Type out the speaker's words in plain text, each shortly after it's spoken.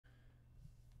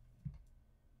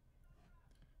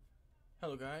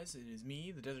Hello guys, it is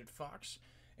me, the Desert Fox,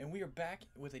 and we are back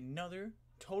with another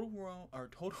Total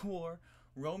War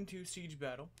Rome 2 Siege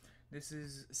battle. This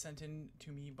is sent in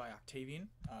to me by Octavian.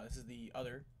 This is the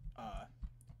other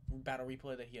battle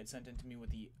replay that he had sent in to me with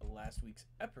the last week's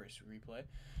Epirus replay.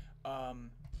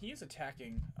 He is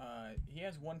attacking, he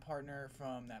has one partner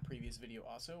from that previous video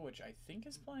also, which I think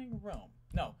is playing Rome.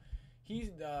 No, he's,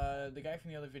 the guy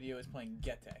from the other video is playing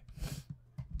Getae,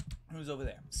 who's over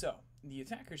there. So, the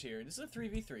attackers here, this is a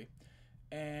 3v3,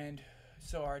 and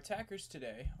so our attackers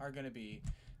today are going to be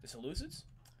the Seleucids,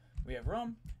 we have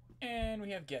Rome, and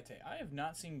we have Getae. I have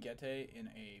not seen Getae in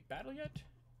a battle yet.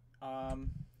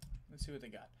 Let's see what they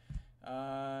got.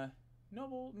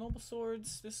 Noble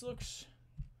swords. This looks,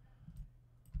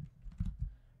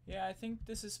 yeah, I think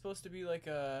this is supposed to be like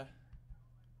a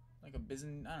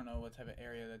Byzantine, I don't know what type of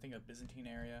area, I think a Byzantine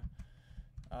area.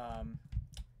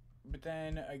 But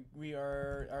then they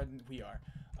are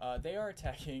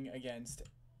attacking against,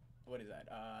 what is that?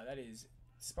 That is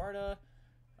Sparta,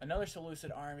 another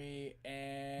Seleucid army,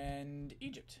 and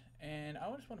Egypt. And I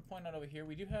just want to point out over here,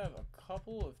 we do have a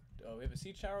couple of, we have a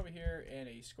siege tower over here, and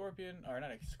a scorpion, or not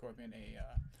a scorpion,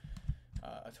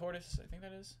 a tortoise, I think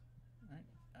that is, right?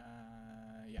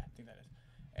 Yeah, I think that is.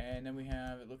 And then we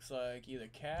have, it looks like either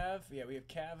Cav, yeah, we have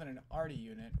Cav and an Arty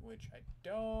unit, which I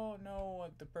don't know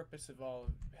what the purpose of all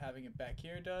of having it back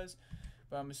here does,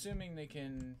 but I'm assuming that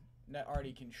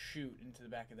Arty can shoot into the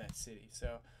back of that city.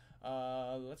 So,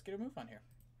 let's get a move on here.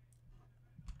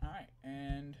 Alright,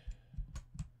 and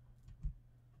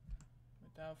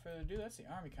without further ado, that's the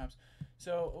army comps.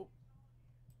 So,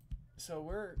 so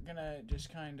we're gonna just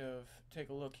kind of take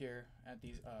a look here at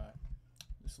these,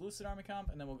 this Seleucid army comp,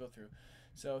 and then we'll go through.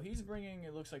 So he's bringing,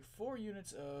 it looks like 4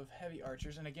 units of heavy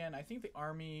archers, and again, I think the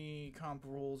army comp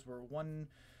rules were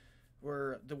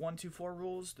the 1-2-4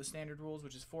 rules, the standard rules,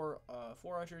 which is 4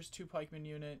 archers, 2 pikemen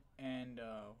unit, and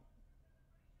I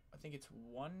think it's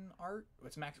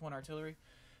it's max 1 artillery.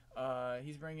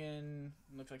 He's bringing,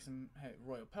 looks like some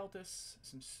royal peltis,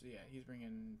 he's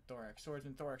bringing thorax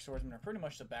swordsmen. Thorax swordsmen are pretty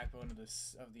much the backbone of the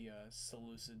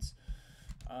Seleucids.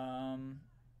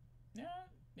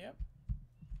 Yep.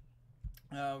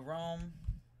 Rome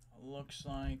looks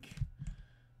like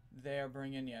they're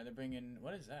bringing,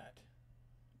 what is that?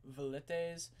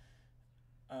 Velites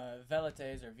or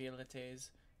Velites.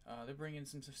 They're bringing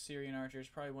some Syrian archers,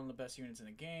 probably one of the best units in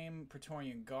the game.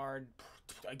 Praetorian Guard,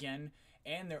 again,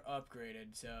 and they're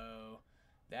upgraded, so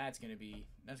that's gonna be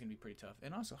pretty tough.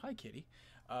 And also, hi Kitty.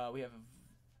 We have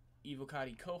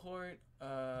Evocati cohort.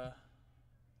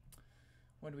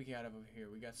 What do we got over here?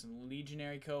 We got some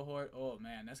legionary cohort. Oh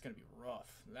man, that's gonna be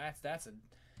rough. That's a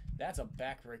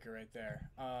backbreaker right there.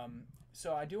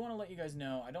 So I do want to let you guys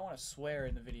know, I don't want to swear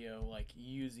in the video, like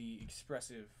use the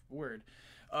expressive word,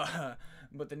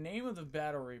 but the name of the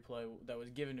battle replay that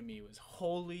was given to me was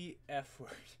Holy F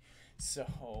word.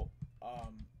 So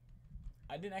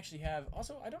I didn't actually have.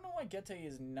 Also, I don't know why Getae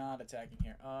is not attacking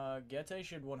here. Getae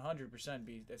should 100%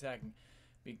 be attacking.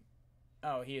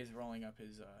 Oh, he is rolling up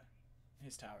his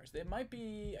towers. It might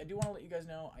be, I do want to let you guys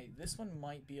know, this one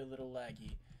might be a little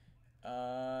laggy.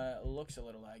 Looks a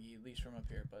little laggy, at least from up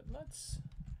here, but let's,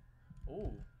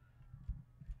 oh,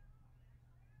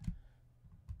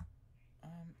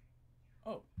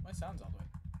 my sound's all the way,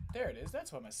 there it is,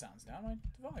 that's why my sound's down, my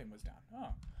volume was down.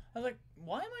 Oh, I was like,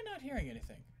 why am I not hearing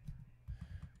anything?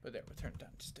 But there, we'll turn it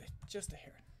down just a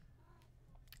hair.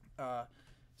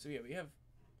 So yeah, we have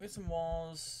some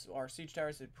walls. Our siege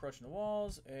towers are approaching the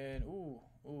walls, and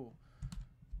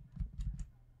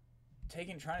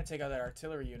trying to take out that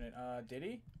artillery unit. Did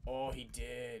he? Oh, he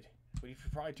did. But he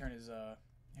should probably turn his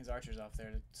archers off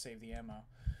there to save the ammo.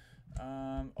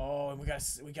 Oh, and we got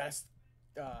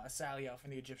a sally out from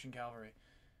the Egyptian cavalry.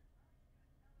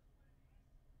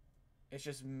 It's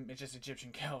just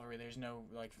Egyptian cavalry. There's no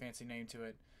like fancy name to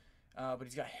it. But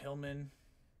he's got Hillman.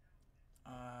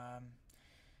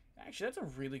 Actually, that's a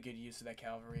really good use of that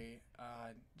cavalry.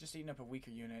 Just eating up a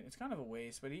weaker unit. It's kind of a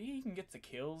waste, but he can get the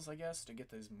kills, I guess, to get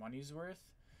his money's worth.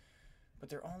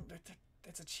 But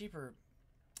it's a cheaper.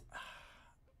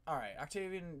 All right,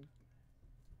 Octavian,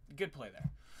 good play there.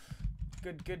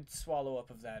 Good swallow up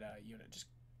of that unit, just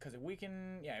because it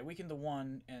weakened the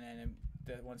one, and then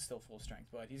the one's still full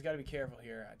strength. But he's got to be careful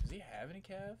here. Does he have any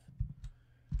cav?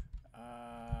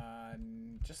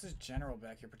 Just as general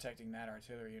back here protecting that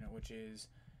artillery unit, which is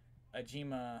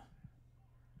Agema,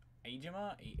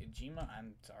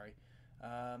 I'm sorry.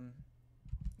 Yeah,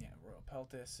 Royal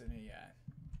Peltis, and he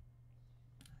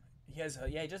does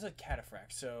a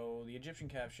cataphract, so the Egyptian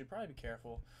cav should probably be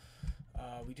careful.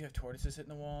 We do have tortoises hitting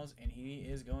the walls, and he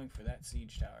is going for that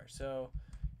siege tower. So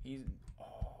he's,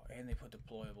 and they put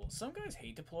deployables. Some guys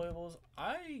hate deployables.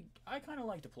 I kind of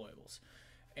like deployables.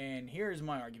 And here's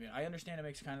my argument. I understand it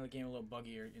makes kind of the game a little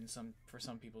buggier for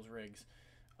some people's rigs.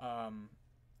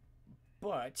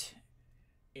 But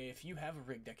if you have a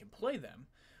rig that can play them,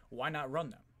 why not run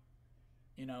them?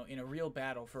 You know, in a real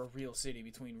battle for a real city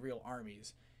between real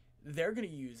armies, they're going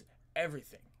to use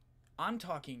everything. I'm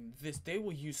talking this, they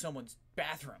will use someone's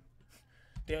bathroom.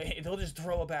 They'll just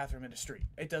throw a bathroom in the street.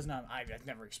 It does not, I've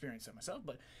never experienced it myself,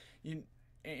 but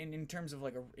in terms of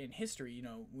like in history, you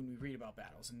know, when we read about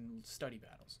battles and study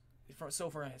battles. So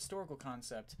for a historical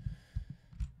concept,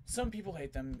 some people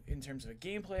hate them in terms of a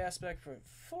gameplay aspect,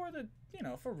 for the, you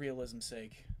know, for realism's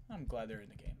sake. I'm glad they're in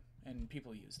the game and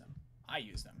people use them. I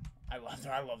use them. I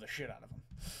love the shit out of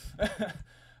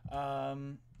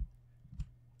them.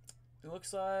 It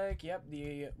looks like, yep,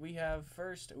 we have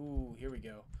first, ooh, here we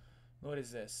go. What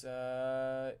is this?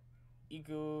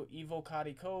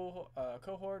 Evocati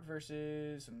cohort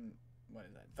versus what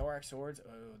is that? Thorax swords.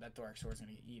 Oh, that thorax sword's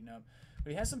gonna get eaten up.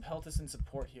 But he has some peltas and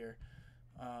support here.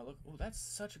 Look, oh, that's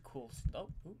such a cool. Oh,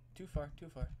 ooh, too far.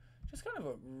 Just kind of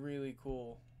a really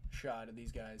cool shot of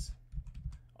these guys.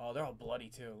 Oh, they're all bloody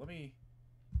too.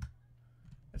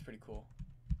 That's pretty cool.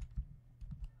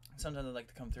 Sometimes I like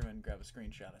to come through and grab a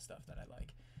screenshot of stuff that I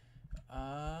like.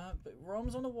 But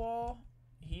Rome's on the wall.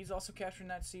 He's also capturing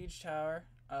that siege tower,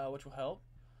 which will help.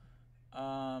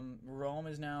 Rome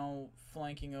is now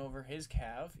flanking over his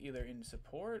cav, either in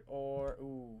support or...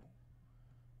 Ooh.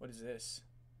 What is this?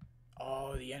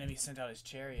 Oh, the enemy sent out his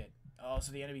chariot. Oh,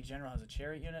 so the enemy general has a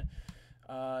chariot unit.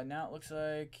 Now it looks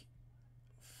like...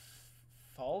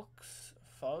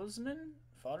 Felixman?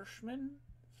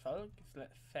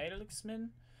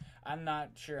 I'm not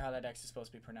sure how that X is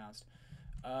supposed to be pronounced.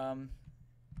 Oh,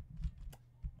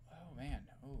 man.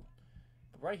 Ooh.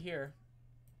 But right here,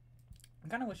 I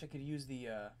kind of wish I could use the...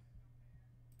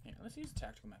 Here, let's use the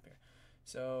tactical map here.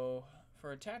 So,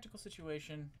 for a tactical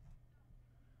situation,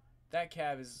 that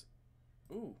cav is...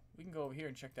 Ooh, we can go over here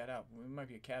and check that out. It might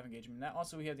be a cav engagement. That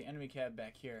also, we have the enemy cav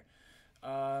back here.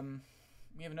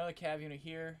 We have another cav unit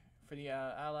here for the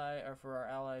for our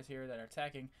allies here that are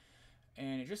attacking.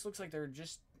 And it just looks like they're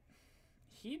just...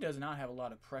 He does not have a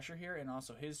lot of pressure here, and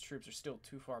also his troops are still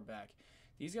too far back.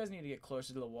 These guys need to get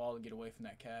closer to the wall and get away from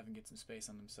that cav and get some space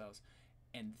on themselves.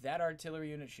 And that artillery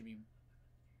unit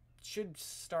should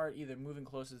start either moving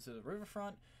closer to the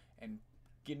riverfront and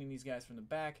getting these guys from the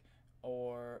back,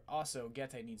 or also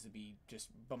Getae needs to be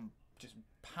just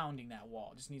pounding that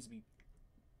wall. Just needs to be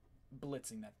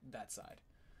blitzing that side.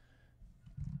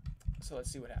 So let's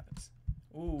see what happens.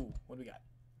 Ooh, what do we got?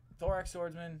 Thorax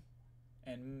swordsman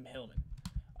and hillman.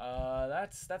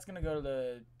 That's gonna go to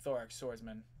the thorax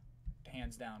swordsman,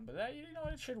 hands down. But that, you know,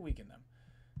 it should weaken them.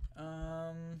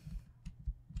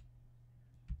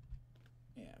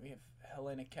 Yeah, we have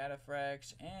Hellenic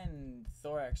cataphracts and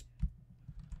thorax.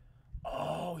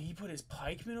 Oh, he put his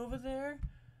pikemen over there?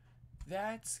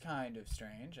 That's kind of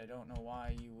strange. I don't know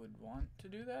why you would want to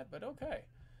do that, but okay.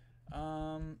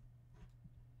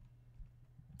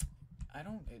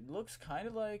 It looks kind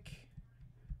of like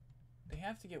they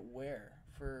have to get where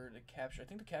for the capture. I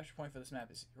think the capture point for this map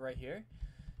is right here.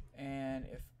 And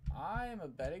if I am a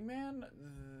betting man,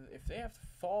 if they have to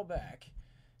fall back,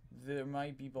 there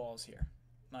might be balls here.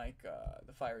 Like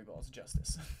the fiery balls of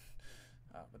justice.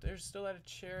 But there's still at a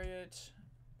chariot.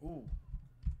 Ooh.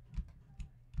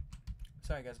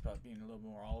 Sorry guys about being a little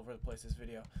more all over the place this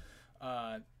video.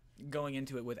 Going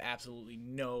into it with absolutely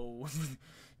no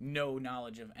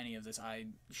knowledge of any of this. I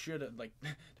should have, like, the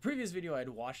previous video I had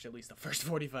watched at least the first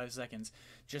 45 seconds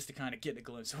just to kind of get a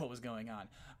glimpse of what was going on.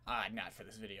 Not for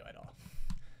this video at all.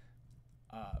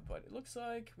 But it looks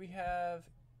like we have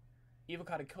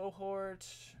Evocati cohort.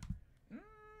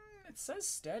 It says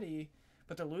steady,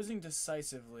 but they're losing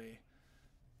decisively.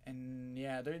 And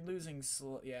yeah, they're losing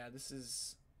yeah, this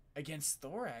is against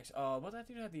thorax. Oh, but I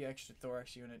think I had the extra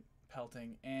thorax unit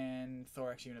pelting and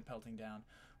thorax unit pelting down.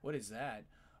 What is that?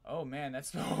 Oh man,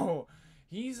 that's... Oh,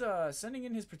 he's sending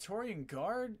in his Praetorian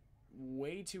Guard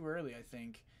way too early, I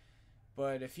think.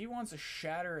 But if he wants to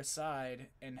shatter aside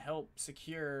and help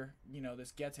secure, you know,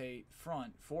 this Getae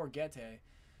front for Getae,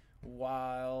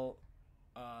 while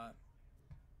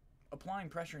applying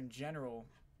pressure in general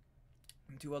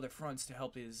to other fronts to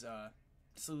help his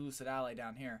Seleucid ally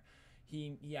down here,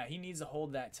 he needs to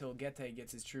hold that till Getae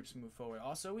gets his troops to move forward.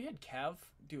 Also, we had Cav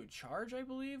do a charge, I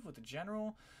believe, with the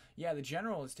general. Yeah, the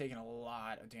general is taking a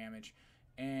lot of damage,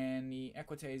 and the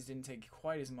Equites didn't take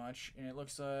quite as much. And it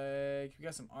looks like we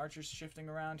got some archers shifting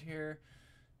around here.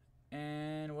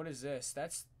 And what is this?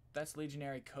 That's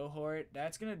legionary cohort.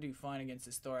 That's gonna do fine against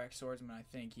this thorax swordsman, I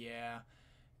think. Yeah.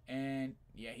 And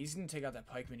yeah, he's gonna take out that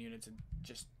pikeman unit to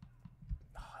just.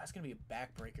 Oh, that's gonna be a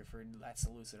backbreaker for that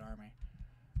Seleucid army.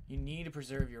 You need to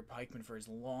preserve your pikemen for as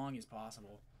long as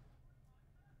possible,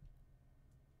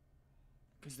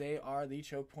 because they are the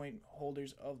choke point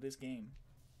holders of this game.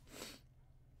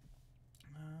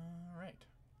 Alright.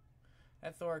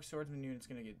 That Thorax Swordsman unit's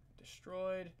going to get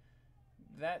destroyed.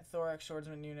 That Thorax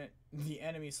Swordsman unit, the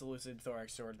enemy Seleucid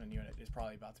Thorax Swordsman unit, is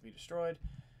probably about to be destroyed.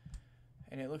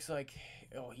 And it looks like,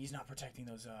 oh, he's not protecting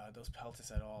those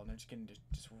Peltis at all. And they're just getting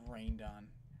just rained on.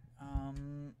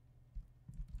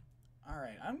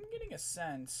 Alright, I'm getting a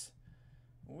sense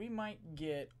we might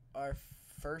get our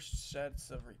first sets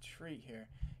of retreat here.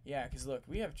 Yeah, because look,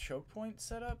 we have choke point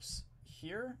setups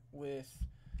here with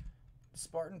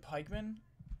Spartan pikemen,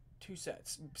 2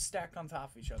 sets stacked on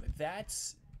top of each other.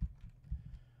 That's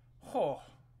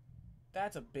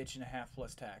that's a bitch and a half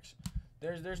plus tax.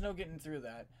 There's no getting through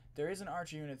that. There is an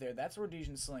archer unit there. That's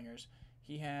Rhodesian slingers.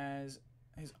 He has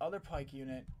his other pike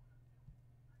unit.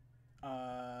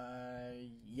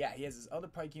 Yeah, he has his other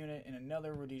pike unit and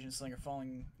another Rhodesian slinger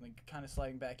falling, like, kind of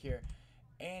sliding back here.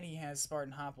 And he has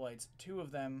Spartan hoplites, 2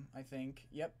 of them, I think.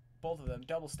 Yep, both of them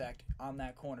double stacked on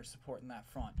that corner, supporting that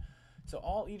front. So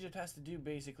all Egypt has to do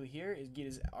basically here is get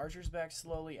his archers back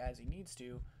slowly as he needs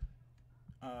to.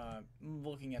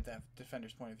 Looking at that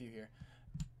defender's point of view here,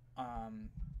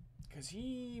 because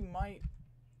he might.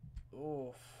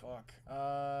 Oh fuck.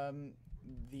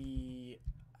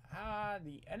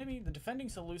 The enemy, the defending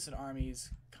Seleucid army is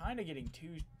kind of getting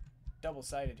too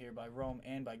double-sided here by Rome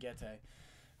and by Getae.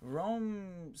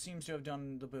 Rome seems to have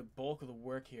done the bulk of the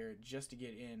work here just to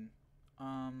get in,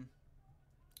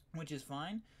 which is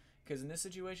fine, because in this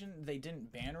situation they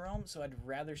didn't ban Rome, so I'd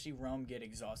rather see Rome get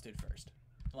exhausted first,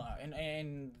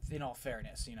 and in all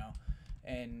fairness, you know,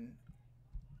 and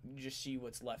just see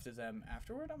what's left of them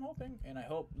afterward. I'm hoping, and I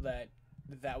hope that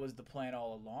that was the plan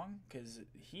all along, because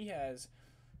he has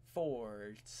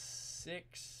 4,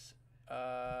 6,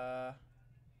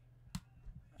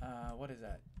 what is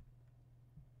that?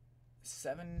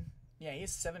 7, yeah, he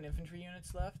has 7 infantry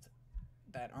units left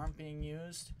that aren't being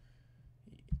used.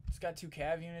 He's got 2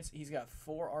 cav units. He's got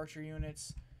 4 archer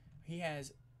units. He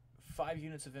has 5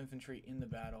 units of infantry in the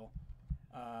battle,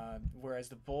 whereas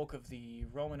the bulk of the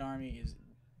Roman army is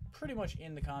pretty much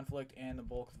in the conflict, and the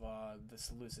bulk of the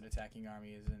Seleucid attacking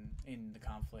army is in the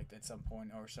conflict at some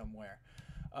point or somewhere.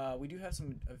 We do have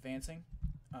some advancing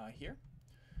here.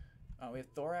 We have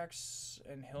Thorax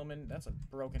and Hillman. That's a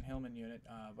broken Hillman unit,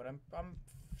 but I'm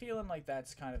feeling like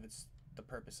that's kind of the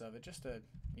purpose of it, just to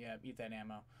eat that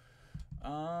ammo.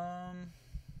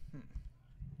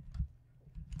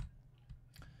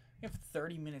 We have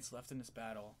 30 minutes left in this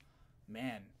battle,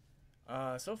 man.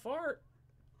 So far,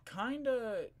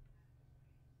 kinda.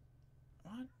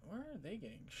 What? Where are they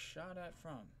getting shot at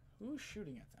from? Who's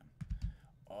shooting at them?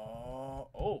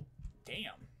 Oh,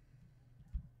 damn.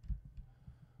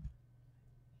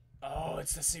 Oh,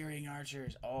 it's the Syrian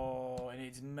archers. Oh, and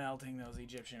it's melting those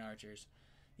Egyptian archers.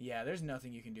 Yeah, there's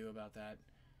nothing you can do about that.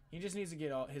 He just needs to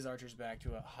get all his archers back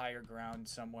to a higher ground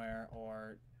somewhere,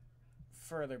 or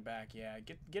further back. Yeah,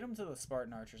 get them to the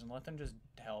Spartan archers and let them just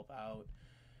help out.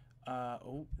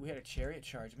 Oh, we had a chariot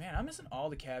charge. Man, I'm missing all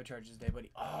the cav charges today,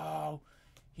 buddy. Oh,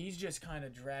 he's just kind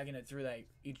of dragging it through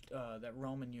that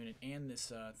Roman unit and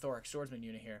this Thorax Swordsman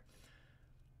unit here.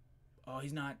 Oh,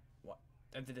 he's not. What?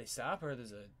 Did they stop, or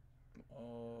there's a?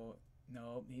 Oh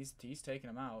no, he's taking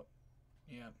him out.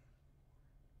 Yeah.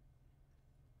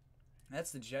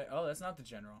 That's the Oh, that's not the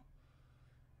general.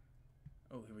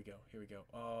 Oh, here we go. Here we go.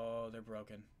 Oh, they're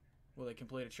broken. Will they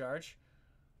complete a charge?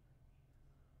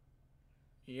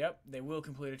 Yep, they will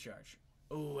complete a charge.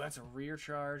 Oh, that's a rear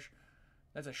charge.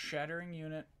 That's a shattering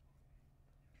unit.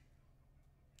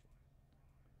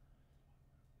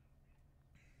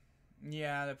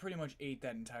 Yeah, that pretty much ate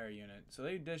that entire unit. So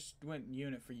they just went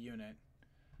unit for unit.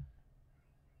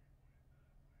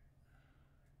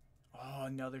 Oh,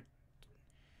 another.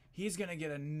 He's gonna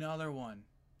get another one.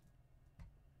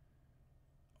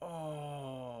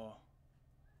 Oh.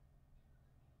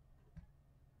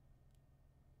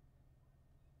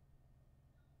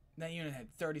 That unit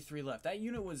had 33 left. That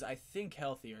unit was, I think,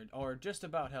 healthy, or just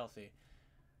about healthy.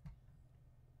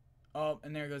 Oh,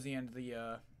 and there goes the end of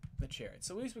the chariot.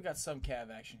 So at least we got some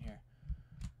cav action here.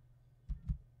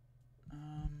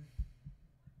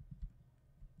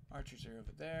 Archers are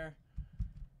over there.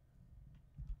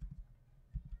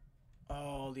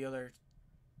 Oh, the other.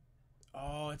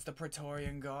 Oh, it's the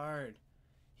Praetorian Guard.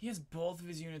 He has both of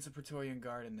his units of Praetorian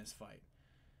Guard in this fight.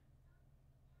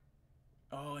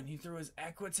 Oh, and he threw his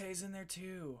Equites in there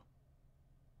too.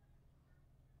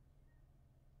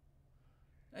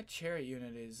 That chariot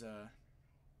unit is that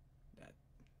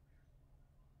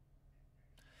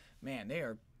man. They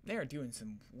are doing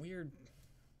some weird.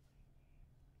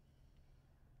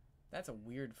 That's a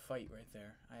weird fight right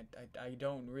there. I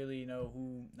don't really know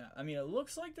who. I mean, it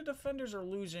looks like the defenders are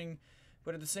losing,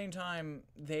 but at the same time,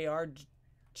 they are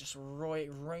just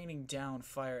raining down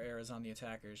fire arrows on the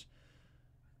attackers.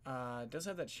 Does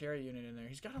have that chariot unit in there.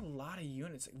 He's got a lot of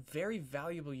units, very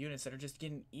valuable units that are just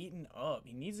getting eaten up.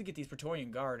 He needs to get these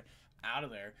Praetorian Guard out of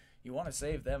there. You want to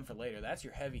save them for later. That's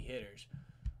your heavy hitters.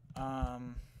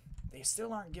 They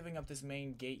still aren't giving up this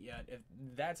main gate yet.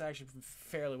 That's actually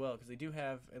fairly well, because they do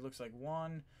have, it looks like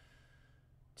 1,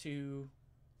 2,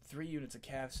 3 units of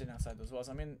cav sitting outside those walls.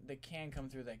 I mean, they can come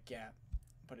through that gap,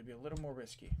 but it'd be a little more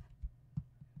risky.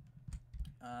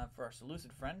 For our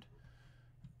Seleucid friend,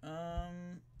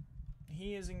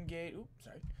 he is engaged. Oops,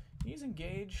 sorry. He's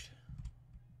engaged.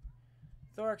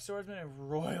 Thorax Swordsman and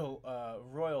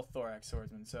Royal Thorax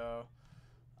Swordsman. So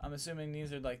I'm assuming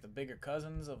these are like the bigger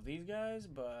cousins of these guys,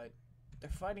 but they're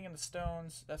fighting in the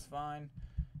stones. That's fine.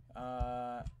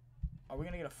 Are we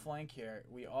gonna get a flank here?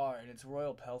 We are, and it's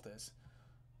Royal Peltis.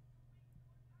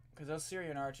 Because those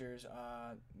Syrian archers,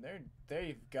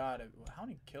 they've got it. How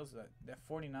many kills is that? They're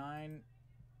 49.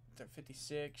 They're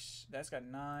 56. That's got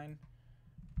 9.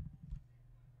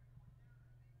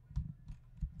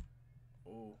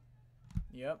 Oh,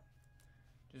 yep.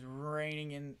 Just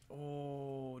raining in.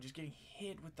 Oh, just getting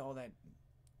hit with all that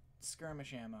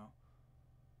skirmish ammo.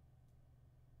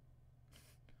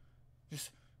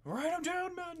 Just write them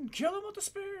down, men. Kill them with the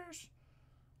spears.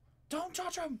 Don't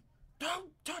touch them.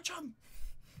 Don't touch them.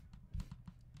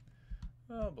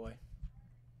 Oh boy.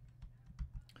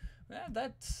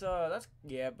 That's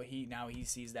yeah. But now he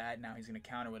sees that. Now he's gonna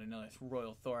counter with another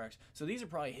Royal Thorax. So these are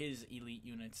probably his elite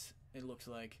units. It looks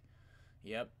like.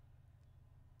 Yep.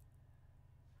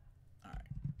 All right.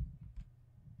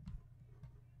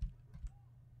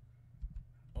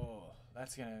 Oh,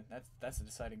 that's a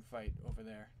deciding fight over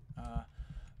there.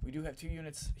 We do have 2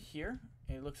 units here.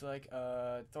 It looks like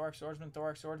Thorax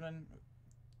Swordsman.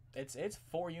 It's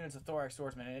 4 units of Thorax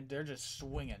Swordsman, and they're just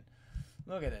swinging.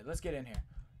 Look at it. Let's get in here.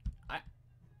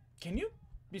 Can you,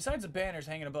 besides the banners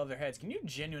hanging above their heads, can you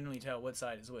genuinely tell what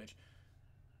side is which?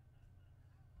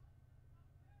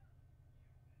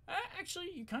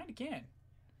 Actually, you kind of can.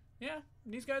 Yeah,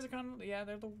 these guys are kind of, yeah,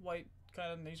 they're the white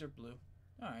kind of, and these are blue.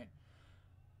 All right.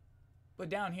 But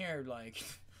down here, like,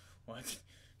 what?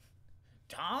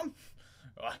 Tom?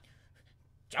 What?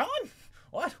 John?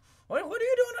 What? What are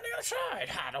you doing on the other side?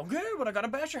 I don't care, but I gotta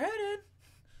bash your head in.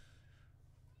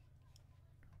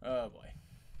 Oh boy.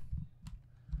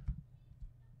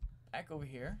 Back over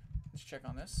here. Let's check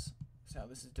on this. See how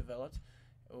this is developed.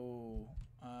 Oh,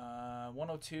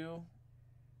 102,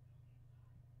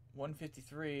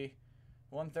 153,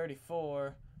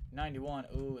 134, 91.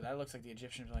 Ooh, that looks like the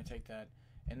Egyptians might take that.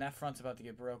 And that front's about to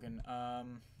get broken.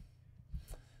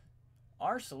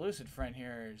 Our Seleucid friend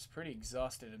here is pretty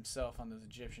exhausted himself on those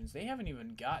Egyptians. They haven't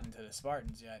even gotten to the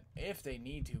Spartans yet, if they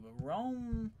need to. But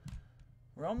Rome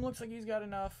looks like he's got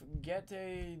enough.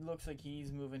 Getae looks like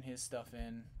he's moving his stuff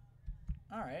in.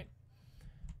 All right.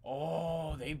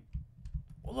 Oh,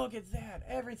 look at that.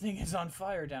 Everything is on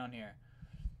fire down here.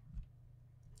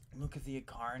 Look at the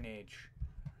carnage.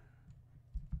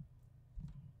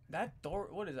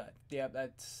 What is that? Yeah,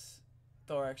 that's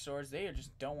Thorax swords. They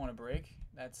just don't want to break.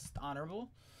 That's honorable.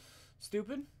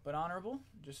 Stupid, but honorable.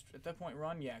 Just at that point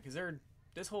run. Yeah, because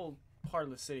this whole part of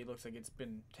the city looks like it's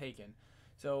been taken.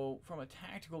 So from a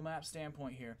tactical map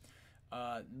standpoint here,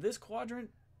 this quadrant,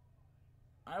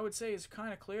 I would say, is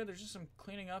kind of clear. There's just some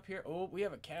cleaning up here. Oh, we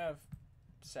have a cav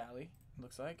sally,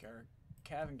 looks like, or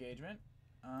cav engagement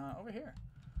over here.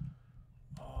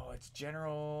 Oh, it's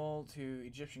general to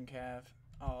Egyptian cav.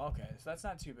 Oh, okay, so that's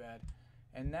not too bad.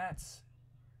 And that's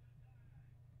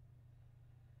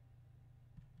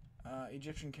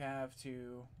Egyptian cav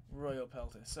to Royal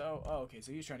Peltis. So, oh, okay,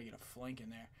 so he's trying to get a flank in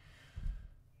there.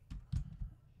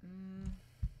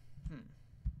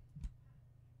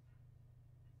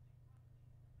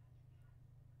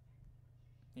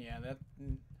 Yeah, that.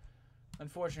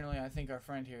 Unfortunately, I think our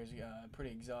friend here is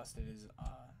pretty exhausted.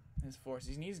 His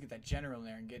forces. He needs to get that general in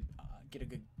there and get a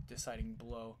good deciding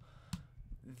blow.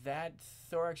 That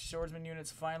Thorax Swordsman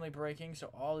unit's finally breaking, so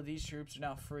all of these troops are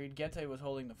now freed. Getae was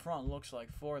holding the front, looks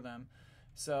like, for them.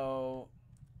 So,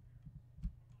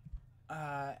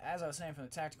 as I was saying, from the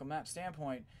tactical map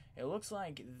standpoint, it looks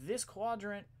like this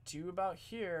quadrant to about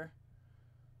here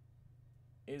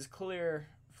is clear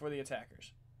for the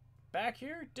attackers. Back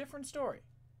here, different story.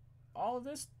 All of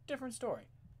this, different story.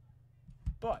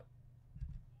 But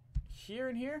here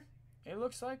and here, it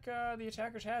looks like the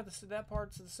attackers had that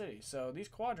parts of the city. So these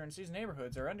quadrants, these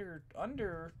neighborhoods, are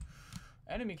under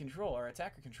enemy control or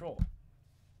attacker control,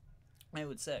 I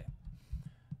would say.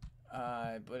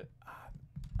 But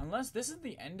unless this is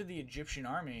the end of the Egyptian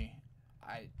army,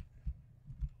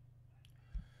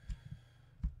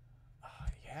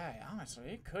 yeah, honestly,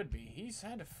 it could be. He's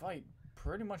had to fight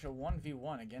pretty much a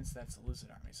 1v1 against that Seleucid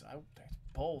army, so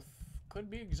both could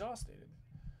be exhausted.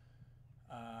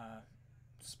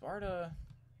 Sparta.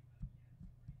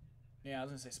 Yeah, I was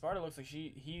gonna say Sparta looks like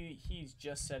he's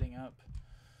just setting up.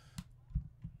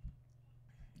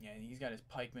 Yeah, he's got his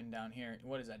pikemen down here.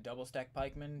 What is that? Double stack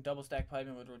pikemen? Double stack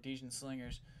pikemen with Rhodesian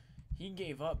slingers. He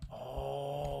gave up.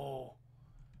 Oh,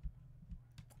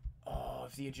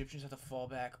 if the Egyptians have to fall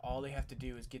back, all they have to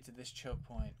do is get to this choke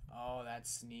point. Oh,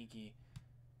 that's sneaky.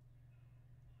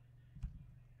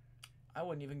 I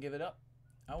wouldn't even give it up.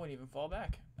 I wouldn't even fall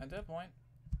back at that point.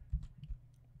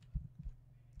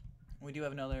 We do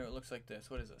have another, it looks like this.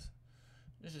 What is this?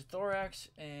 This is Thorax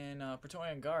and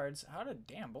Praetorian Guards.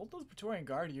 Damn, both those Praetorian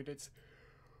Guard units.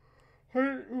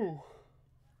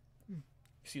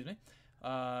 Excuse me.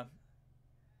 The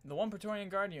one Praetorian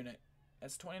Guard unit,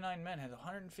 that's 29 men, has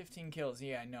 115 kills.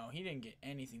 Yeah, no, he didn't get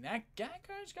anything. That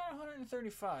guy's got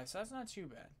 135, so that's not too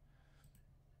bad.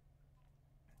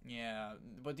 Yeah,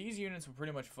 but these units will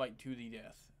pretty much fight to the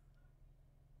death.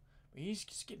 But he's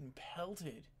just getting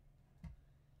pelted.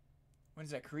 What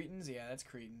is that, Cretans? Yeah, that's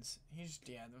Cretans.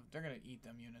 Yeah, they're gonna eat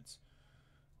them units.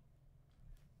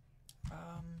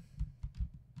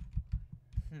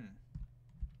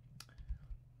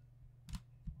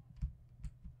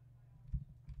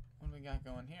 What do we got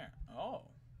going here? Oh,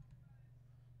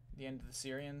 the end of the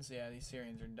Syrians. Yeah, these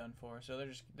Syrians are done for. So they're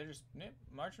just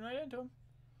marching right into them.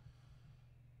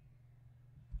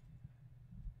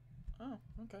 Oh,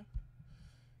 okay.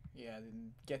 Yeah,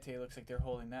 then Getae looks like they're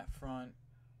holding that front.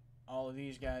 All of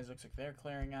these guys looks like they're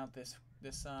clearing out this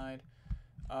side.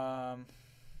 Come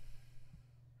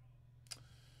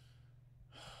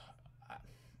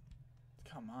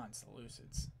on,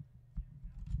 Seleucids.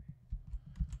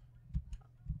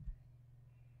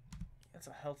 That's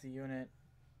a healthy unit.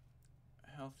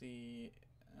 Healthy.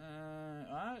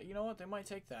 You know what? They might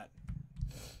take that.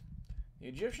 The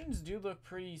Egyptians do look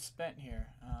pretty spent here.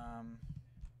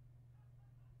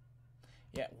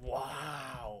 Yeah.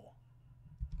 Wow.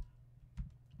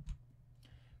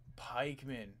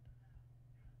 Pikemen.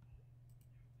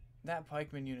 That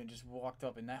pikeman unit just walked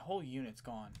up and that whole unit's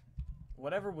gone.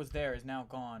 Whatever was there is now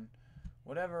gone.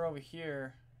 Whatever over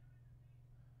here,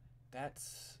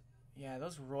 yeah,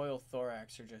 those Royal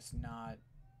Thorax are just not,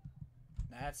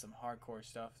 that's some hardcore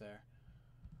stuff there.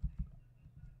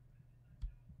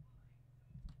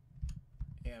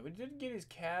 Yeah, we did get his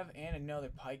cav and another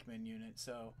pikeman unit,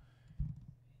 so,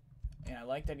 and I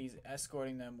like that he's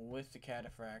escorting them with the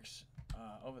cataphracts.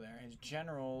 Over there. His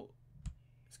general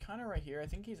is kind of right here. I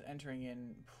think he's entering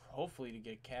in, hopefully, to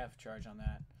get a cav charge on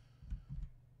that.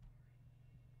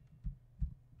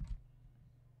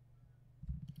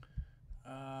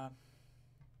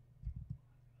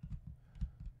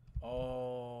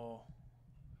 Oh.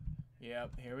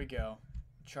 Yep, here we go.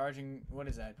 Charging, what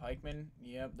is that, pikemen?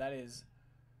 Yep, that is...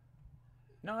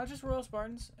 No, that's just Royal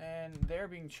Spartans, and they're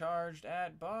being charged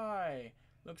at by...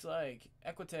 Looks like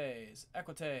Equites.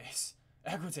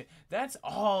 That's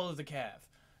all of the cav.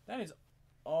 That is,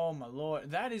 oh my lord.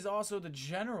 That is also the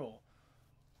general.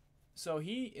 So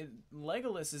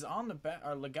Legolas is on the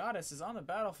or Legatus is on the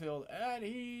battlefield, and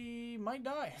he might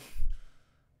die.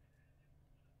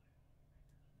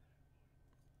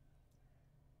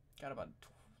 Got about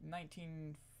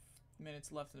 19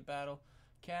 minutes left in the battle.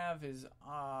 Cav is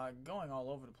going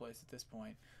all over the place at this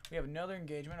point. We have another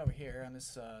engagement over here on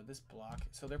this this block.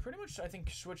 So they're pretty much, I think,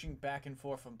 switching back and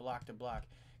forth from block to block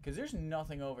because there's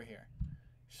nothing over here.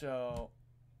 So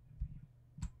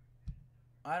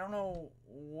I don't know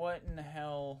what in the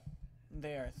hell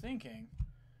they are thinking.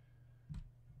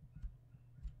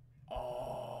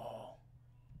 Oh.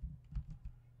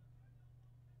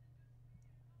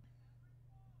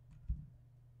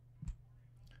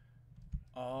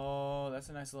 Oh, that's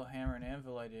a nice little hammer and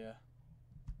anvil idea.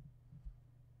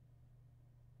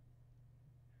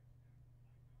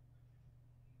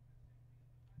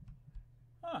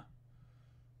 Huh.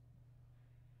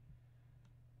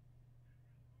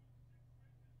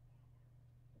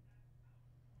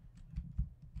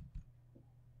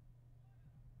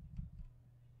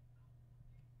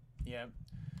 Yeah.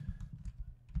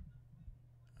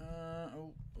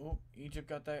 Oh, Egypt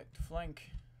got that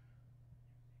flank.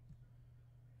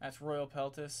 That's Royal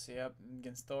Peltis, yep,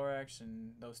 against Thorax,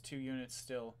 and those two units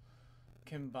still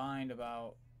combined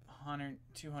about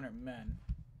 200 men.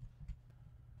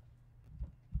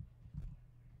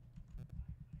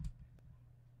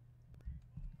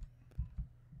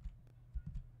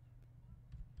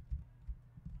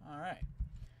 Alright.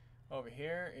 Over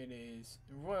here, it is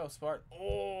Royal Spartan.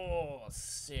 Oh,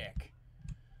 sick.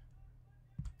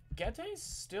 Gette's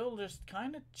still just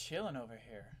kind of chilling over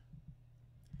here.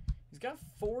 He's got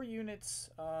 4 units,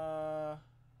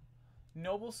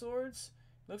 Noble Swords.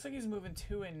 Looks like he's moving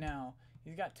 2 in now.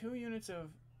 He's got 2 units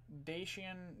of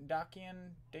Dacian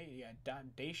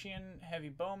Heavy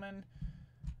Bowmen.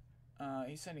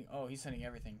 He's sending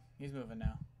everything. He's moving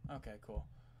now. Okay, cool.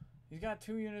 He's got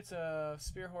 2 units of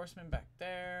Spear Horsemen back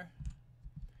there.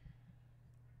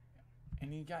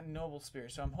 And he got Noble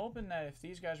Spears. So I'm hoping that if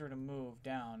these guys were to move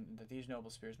down, that these Noble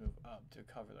Spears move up to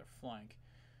cover their flank.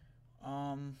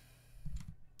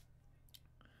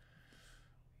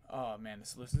 Oh man,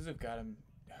 this has got to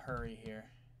hurry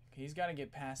here. He's got to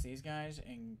get past these guys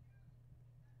and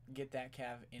get that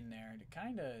cav in there to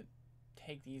kind of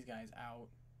take these guys out.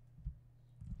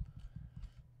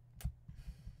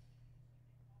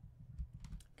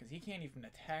 Because he can't even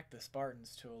attack the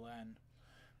Spartans to a end.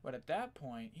 But at that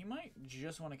point, he might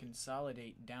just want to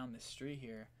consolidate down the street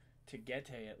here to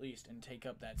Getae at least and take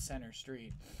up that center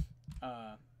street.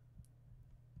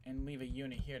 And leave a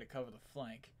unit here to cover the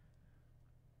flank.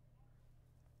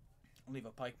 Leave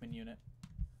a pikeman unit.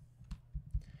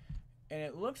 And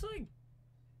it looks like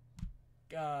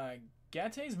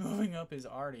Getae's moving up his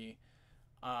arty.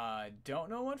 Don't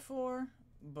know what for,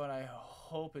 but I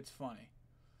hope it's funny.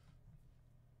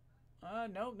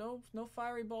 No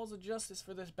fiery balls of justice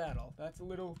for this battle. That's a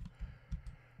little...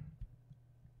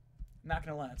 Not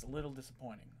gonna lie, it's a little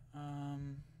disappointing.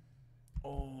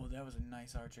 Oh, that was a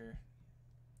nice archer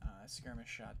skirmish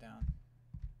shot down.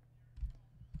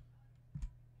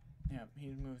 Yeah,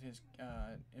 he moved his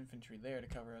infantry there to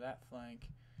cover that flank.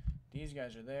 These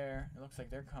guys are there. It looks like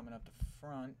they're coming up the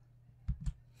front.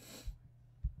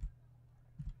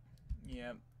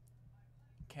 Yep.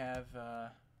 Cav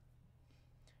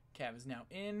is now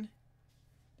in.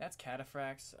 That's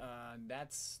Cataphracts.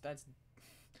 That's It's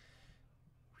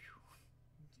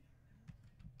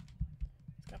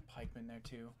got pikemen there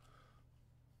too.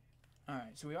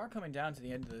 Alright, so we are coming down to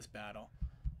the end of this battle.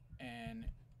 And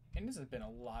this has been a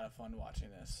lot of fun watching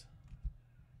this.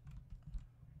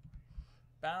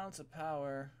 Balance of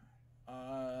power.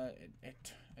 It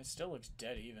still looks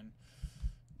dead even.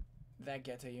 That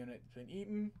Getae unit's been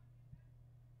eaten.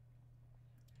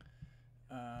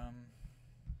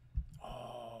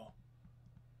 Oh.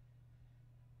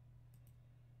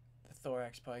 The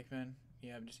Thorax Pikemen.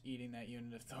 Yeah, I'm just eating that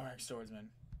unit of Thorax Swordsmen.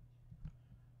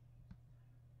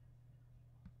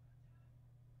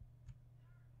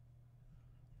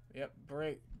 Yep,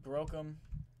 broke them.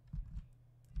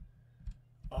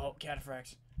 Oh,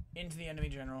 Cataphracts. Into the enemy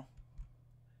general.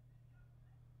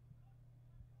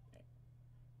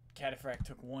 Cataphract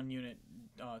took 1 unit,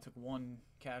 took 1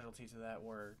 casualty to that,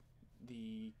 where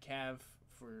the cav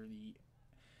for the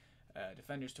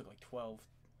defenders took like 12.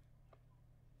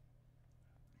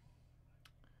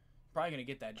 Probably gonna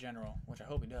get that general, which I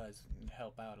hope he does, and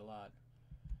help out a lot.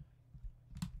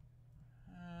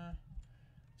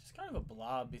 Just kind of a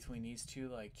blob between these 2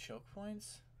 like choke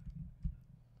points.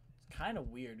 It's kind of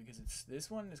weird because this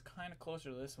one is kind of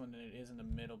closer to this one than it is in the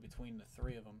middle between the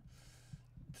 3 of them.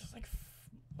 It's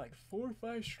like 4 or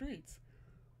 5 streets.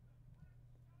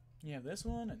 You have this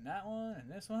one and that one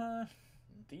and this one.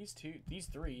 These 3.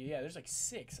 Yeah, there's like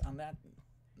 6 on that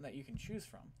you can choose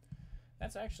from.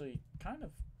 That's actually kind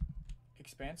of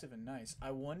expansive and nice.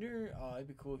 I wonder, it'd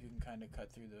be cool if you can kind of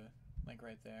cut through the, like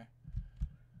right there.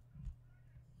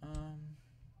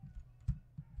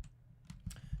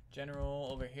 General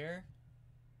over here.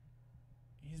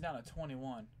 He's down to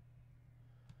 21.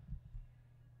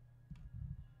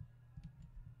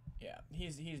 Yeah,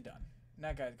 he's done.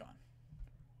 That guy's gone.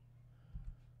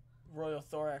 Royal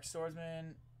Thorax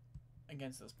Swordsman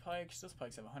against those pikes. Those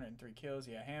pikes have 103 kills.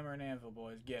 Yeah, hammer and anvil,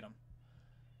 boys. Get them.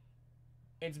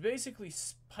 It's basically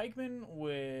pikemen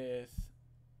with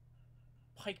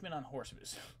pikemen on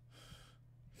horses.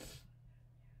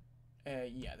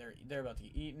 Yeah, they're about to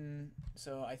get eaten.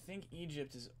 So I think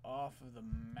Egypt is off of the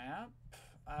map,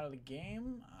 out of the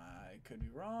game. I could be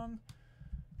wrong.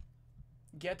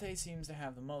 Getae seems to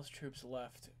have the most troops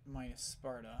left, minus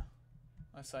Sparta,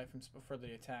 aside from for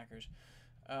the attackers.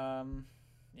 Yeah,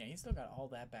 he's still got all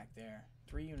that back there.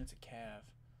 3 units of cav.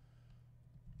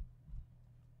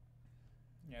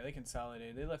 Yeah, they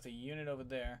consolidated. They left a unit over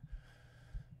there,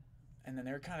 and then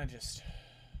they're kind of just...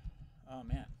 Oh,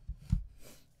 man.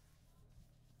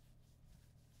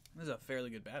 This is a fairly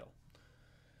good battle.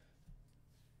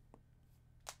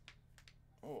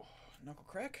 Knuckle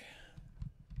crack.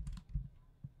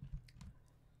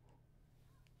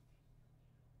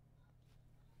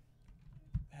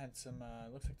 Had some,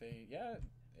 looks like they, yeah,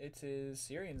 it's his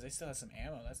Syrians. They still have some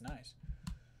ammo. That's nice.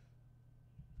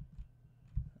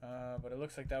 But it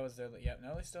looks like that was their, yeah,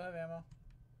 no, they still have ammo.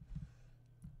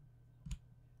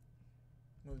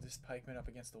 Move this pikeman up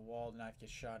against the wall. The knife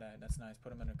gets shot at. That's nice.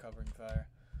 Put him under covering fire.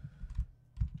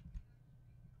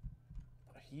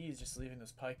 But he's just leaving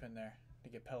those pikemen there to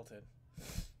get pelted.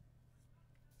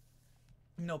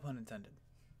 No pun intended.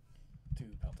 To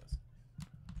pelt us.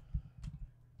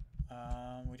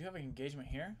 We do have an engagement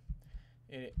here.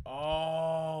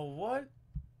 Oh, what?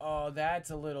 Oh, that's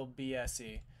a little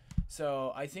BS-y.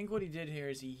 So I think what he did here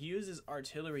is he used his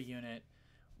artillery unit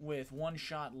with one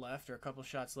shot left or a couple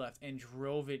shots left and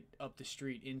drove it up the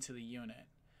street into the unit,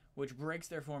 which breaks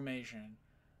their formation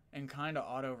and kind of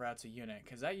auto routes a unit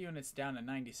because that unit's down to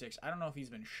 96. I don't know if he's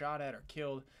been shot at or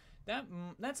killed.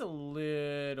 That's a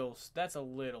little.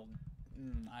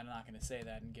 I'm not gonna say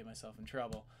that and get myself in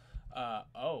trouble.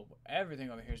 Oh, everything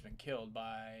over here has been killed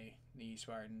by the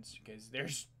Spartans because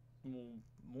there's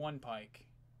one pike,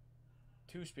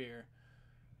 2 spear,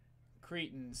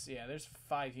 Cretans. Yeah, there's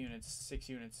 5 units, 6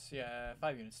 units. Yeah,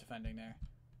 5 units defending there.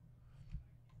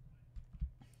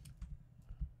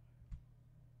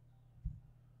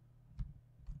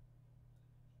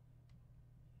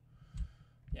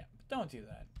 Yeah, but don't do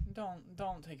that.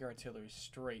 Don't take your artillery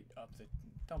straight up the.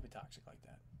 Don't be toxic like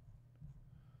that.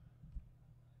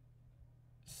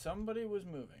 Somebody was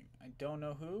moving. I don't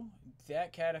know who.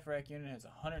 That cataphract unit has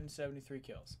 173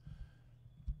 kills.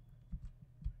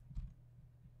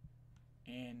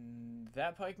 And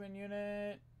that pikeman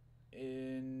unit,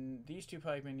 in these 2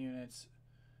 pikeman units,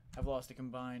 have lost a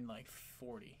combined like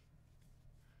 40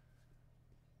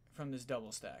 from this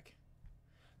double stack.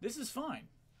 This is fine.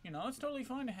 You know, it's totally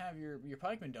fine to have your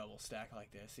pikeman double stack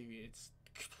like this. It's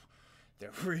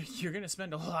you're gonna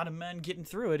spend a lot of men getting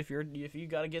through it if you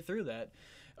got to get through that.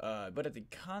 But at the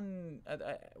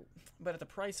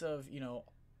price of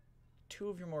 2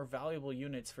 of your more valuable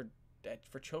units for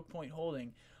choke point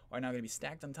holding are now going to be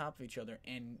stacked on top of each other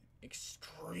and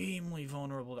extremely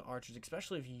vulnerable to archers,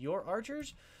 especially if your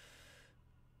archers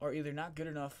are either not good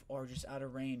enough or just out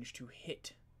of range to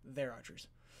hit their archers.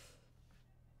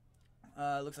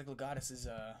 Looks like Legatus is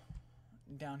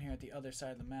down here at the other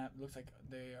side of the map. Looks like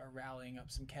they are rallying up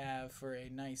some cav for a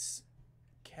nice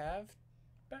cav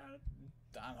battle.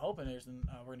 I'm hoping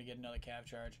we're going to get another cav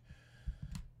charge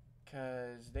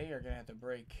because they are going to have to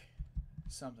break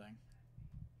something.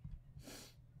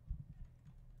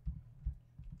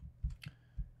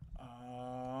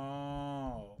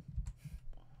 Oh.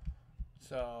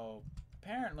 So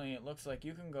apparently it looks like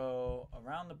you can go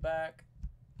around the back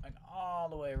and all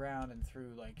the way around and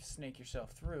through, like snake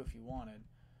yourself through if you wanted.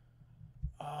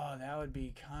 Oh, that would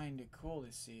be kind of cool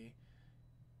to see.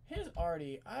 His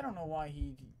arty, I don't know why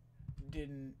he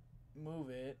didn't move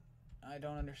it. I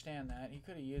don't understand that. He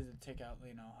could have used it to take out,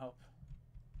 help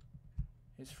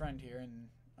his friend here. And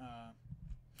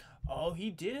oh, he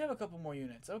did have a couple more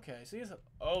units. Okay, so he has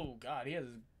oh god, he has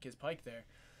his pike there.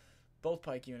 Both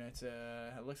pike units.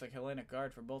 It looks like Hellenic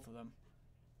Guard for both of them.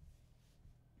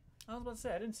 I was about to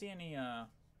say I didn't see any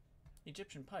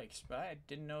Egyptian pikes, but I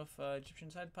didn't know if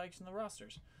Egyptians had pikes in the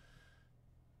rosters.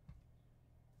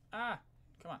 Ah,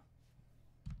 come on.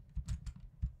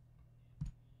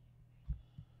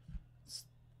 Let's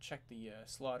check the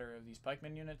slaughter of these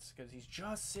pikeman units because he's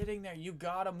just sitting there. You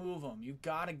gotta move him. You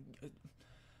gotta.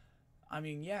 I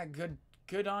mean, yeah,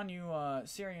 good on you,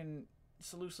 Syrian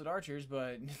Seleucid archers,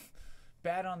 but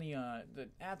bad on the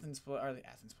Athens player.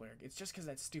 It's just because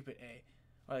that stupid A.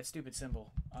 Or that stupid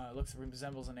symbol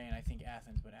resembles an A, and I think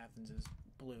Athens, but Athens is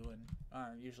blue and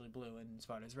are usually blue, and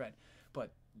Sparta's red.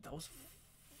 But those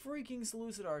freaking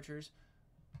Seleucid archers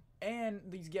and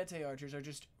these Getae archers are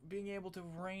just being able to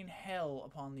rain hell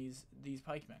upon these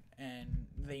pikemen, and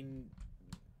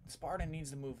Sparta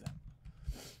needs to move them.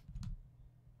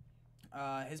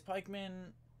 His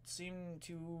pikemen seem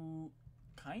to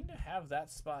kind of have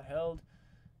that spot held,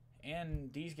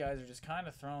 and these guys are just kind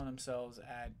of throwing themselves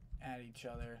at each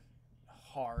other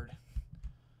hard.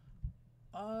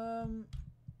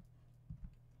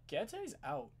 Getae's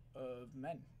out of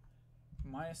men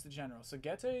minus the general, so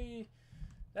Getae,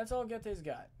 that's all Getae's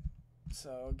got.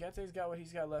 So Getae's got what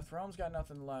he's got left. Rome's got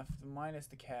nothing left minus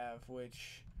the cav,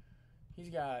 which he's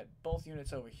got both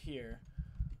units over here.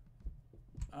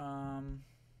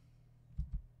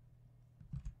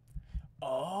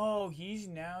 Oh, he's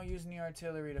now using the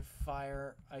artillery to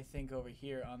fire, I think, over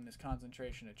here on this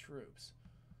concentration of troops.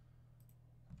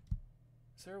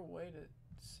 Is there a way to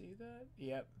see that?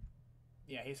 Yep.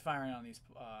 yeah, he's firing on these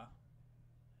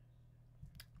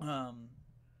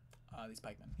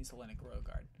pikemen. He's Hellenic Royal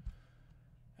Guard.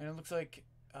 And it looks like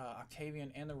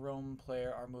Octavian and the Rome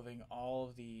player are moving all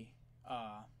of the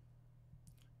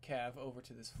cav over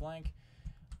to this flank.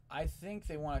 I think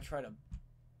they want to try to...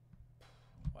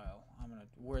 Well, I'm going to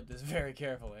word this very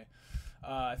carefully.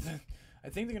 I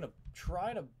think they're going to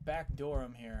try to backdoor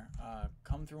him here.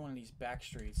 Come through one of these back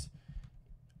streets.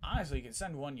 Honestly, you could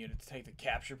send one unit to take the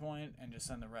capture point and just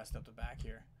send the rest up the back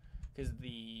here. Because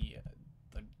the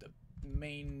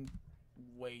main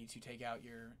way to take out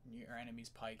your enemy's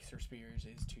pikes or spears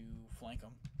is to flank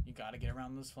them. You got to get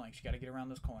around those flanks. You got to get around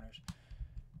those corners.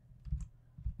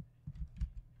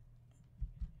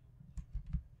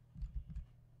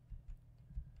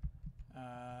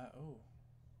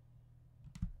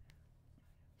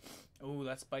 Oh,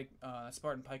 that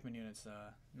Spartan pikeman unit's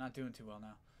not doing too well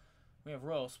now. We have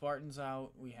Royal Spartans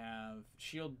out. We have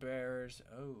shield bearers.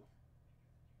 Oh.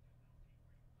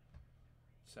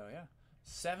 So, yeah.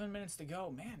 7 minutes to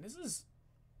go. Man, this is...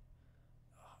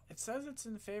 It says it's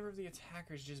in favor of the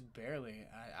attackers just barely.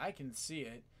 I can see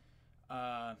it.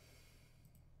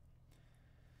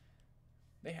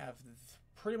 They have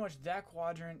pretty much that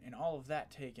quadrant and all of that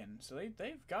taken. So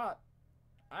they've got,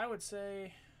 I would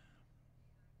say,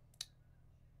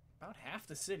 about half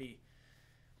the city.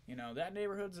 You know, that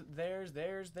neighborhood's theirs,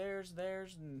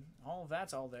 and all of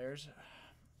that's all theirs.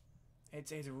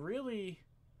 It's really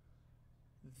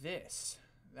this.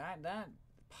 That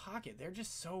pocket. They're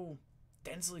just so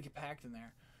densely packed in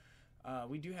there.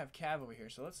 We do have cav over here,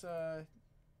 so let's go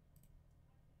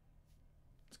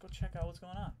check out what's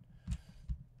going on.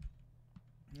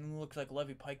 And it looks like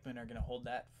Levy pikemen are gonna hold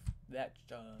that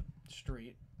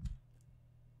street,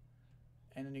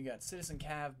 and then you got citizen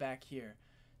cav back here.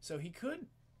 So he could.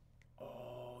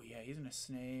 Oh yeah, he's in a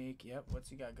snake. Yep. What's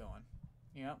he got going?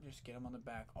 Yep. Just get him on the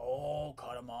back. Oh,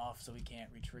 cut him off so he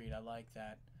can't retreat. I like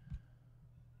that.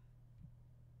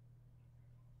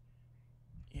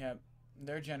 Yep.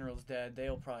 Their general's dead.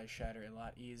 They'll probably shatter a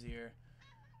lot easier.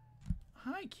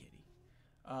 Hi, kitty.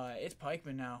 It's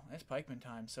pikemen now. It's pikemen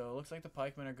time. So it looks like the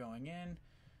pikemen are going in.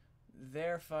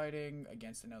 They're fighting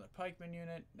against another pikeman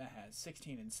unit that has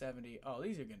 16 and 70. Oh,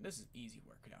 these are good. This is easy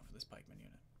work now for this pikeman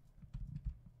unit.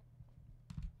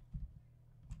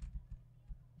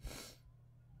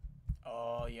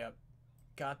 Oh, yep.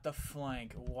 Got the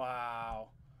flank. Wow.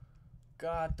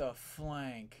 Got the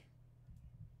flank.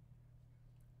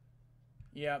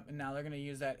 Yep, and now they're gonna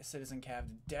use that citizen cav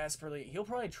desperately. He'll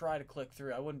probably try to click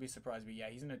through. I wouldn't be surprised, but yeah,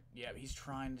 he's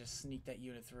trying to sneak that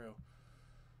unit through.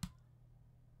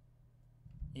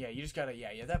 Yeah, you just gotta,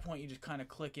 at that point you just kind of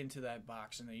click into that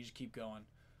box and then you just keep going.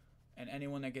 And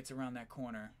anyone that gets around that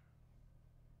corner,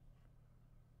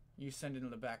 you send into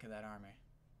the back of that army.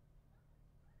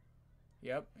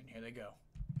 Yep, and here they go.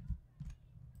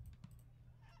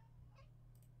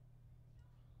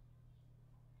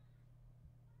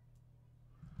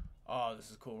 Oh,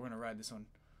 this is cool. We're going to ride this one.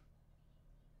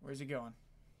 Where's he going?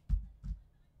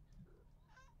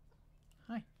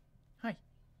 Hi. Hi.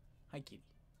 Hi, kitty.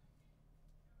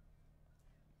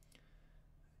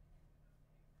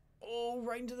 Oh,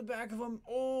 right into the back of him.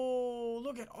 Oh,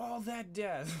 look at all that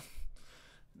death.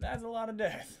 That's a lot of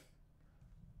death.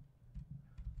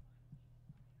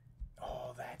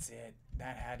 Oh, that's it.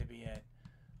 That had to be it.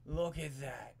 Look at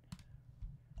that.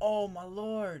 Oh, my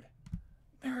lord.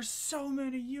 There are so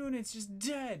many units just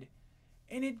dead,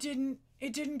 and it didn't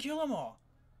kill them all.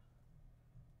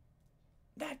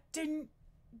 That didn't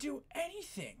do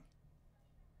anything.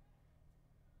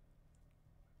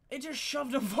 It just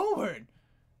shoved them forward.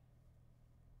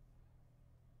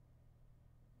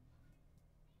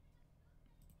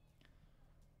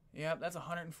 Yep, that's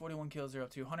 141 kills they're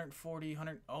up to. 140,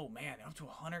 100. Oh man, up to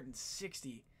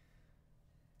 160.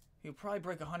 He'll probably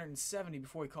break 170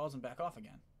 before he calls them back off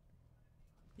again.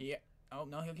 Yeah. Oh,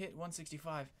 no, he'll hit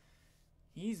 165.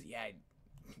 He's, yeah.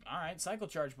 All right, cycle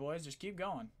charge, boys. Just keep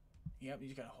going. Yep, you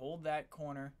just got to hold that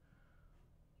corner.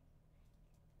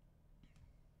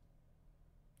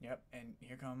 Yep, and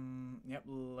here come, yep,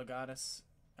 Legatus,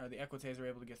 or the Equites are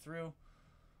able to get through.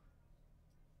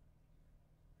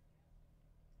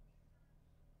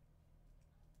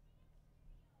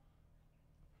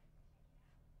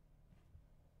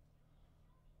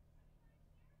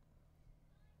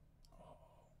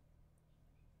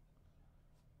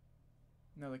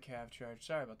 Another cav charge.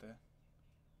 Sorry about that.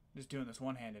 Just doing this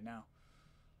one-handed now.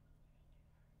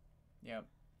 Yep.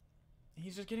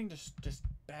 He's just getting just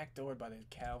backdoored by the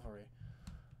cavalry.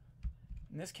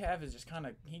 And this cav is just kind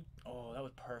of... Oh, that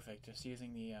was perfect. Just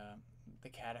using the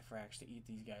cataphracts to eat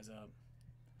these guys up.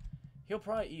 He'll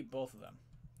probably eat both of them.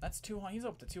 That's 200. He's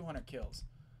up to 200 kills.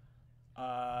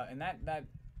 And that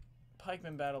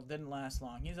pikeman battle didn't last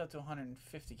long. He's up to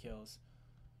 150 kills.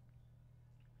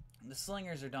 The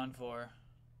slingers are done for.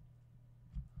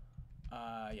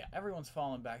 Yeah, everyone's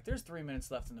falling back. There's 3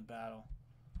 minutes left in the battle.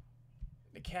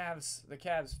 The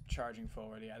Cavs charging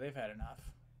forward. Yeah, they've had enough.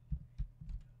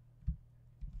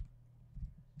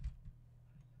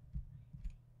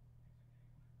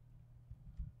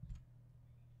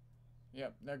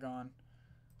 Yep, they're gone.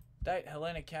 That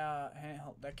Hellenic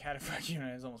that Cataphract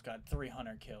unit has almost got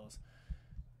 300 kills.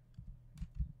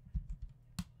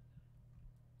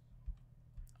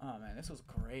 Oh man, this was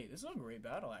great. This was a great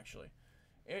battle, actually.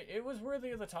 It was worthy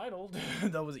of the title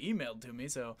that was emailed to me.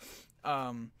 So,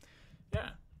 yeah,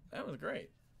 that was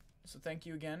great. So thank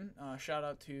you again. Shout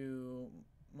out to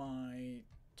my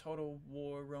Total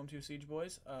War Rome 2 Siege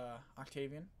boys,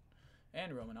 Octavian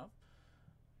and Romanov.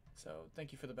 So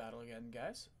thank you for the battle again,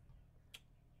 guys.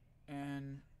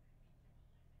 And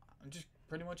I'm just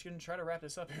pretty much going to try to wrap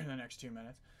this up here in the next 2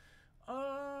 minutes.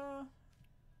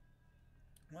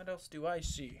 What else do I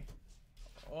see?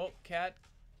 Oh, cat,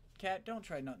 don't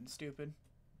try nothing stupid.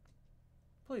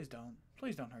 Please don't.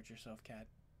 Please don't hurt yourself, cat.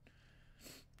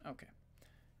 Okay.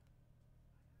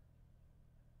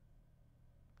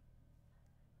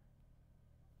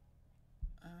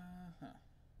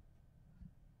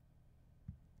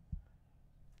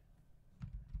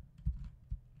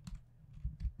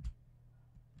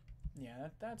 Yeah,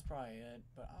 that's probably it.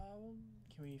 But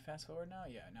can we fast forward now?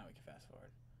 Yeah, now we can fast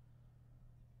forward.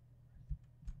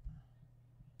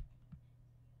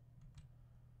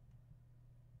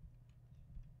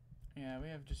 Yeah, we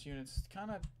have just units kind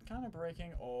of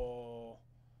breaking. Oh,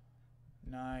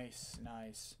 nice.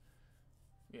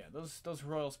 Yeah, those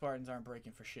Royal Spartans aren't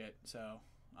breaking for shit. So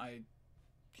I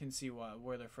can see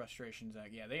where their frustration's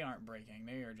at. Yeah, they aren't breaking.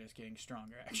 They are just getting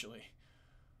stronger, actually.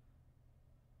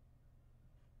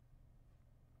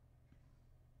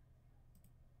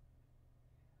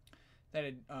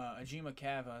 That Ajima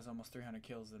Kava has almost 300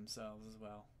 kills themselves as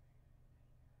well.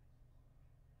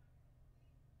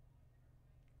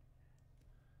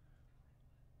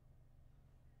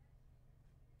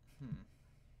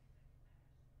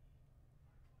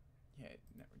 Yeah,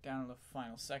 we're down to the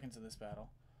final seconds of this battle.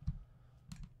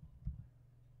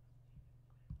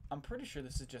 I'm pretty sure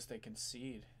this is just they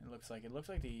concede. It looks like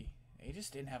they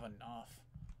just didn't have enough.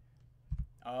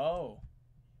 Oh.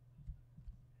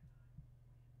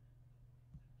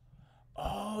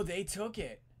 Oh, they took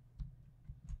it.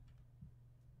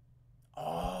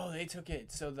 Oh, they took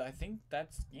it. So I think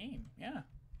that's game. Yeah.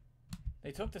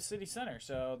 They took the city center,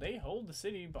 so they hold the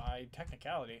city by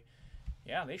technicality.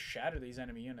 Yeah, they shatter these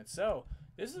enemy units. So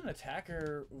this is an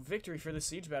attacker victory for the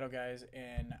siege battle, guys,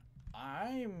 and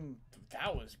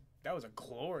that was a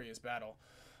glorious battle.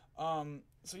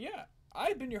 So yeah,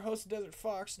 I've been your host, Desert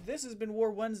Fox. This has been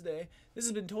War Wednesday. This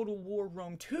has been Total War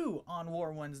Rome 2 on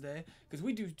War Wednesday, because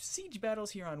we do siege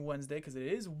battles here on Wednesday, because it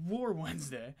is War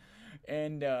Wednesday.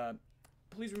 And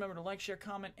please remember to like, share,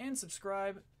 comment, and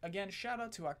subscribe. Again, shout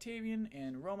out to Octavian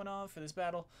and Romanov for this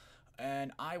battle,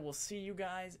 and I will see you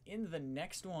guys in the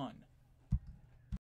next one.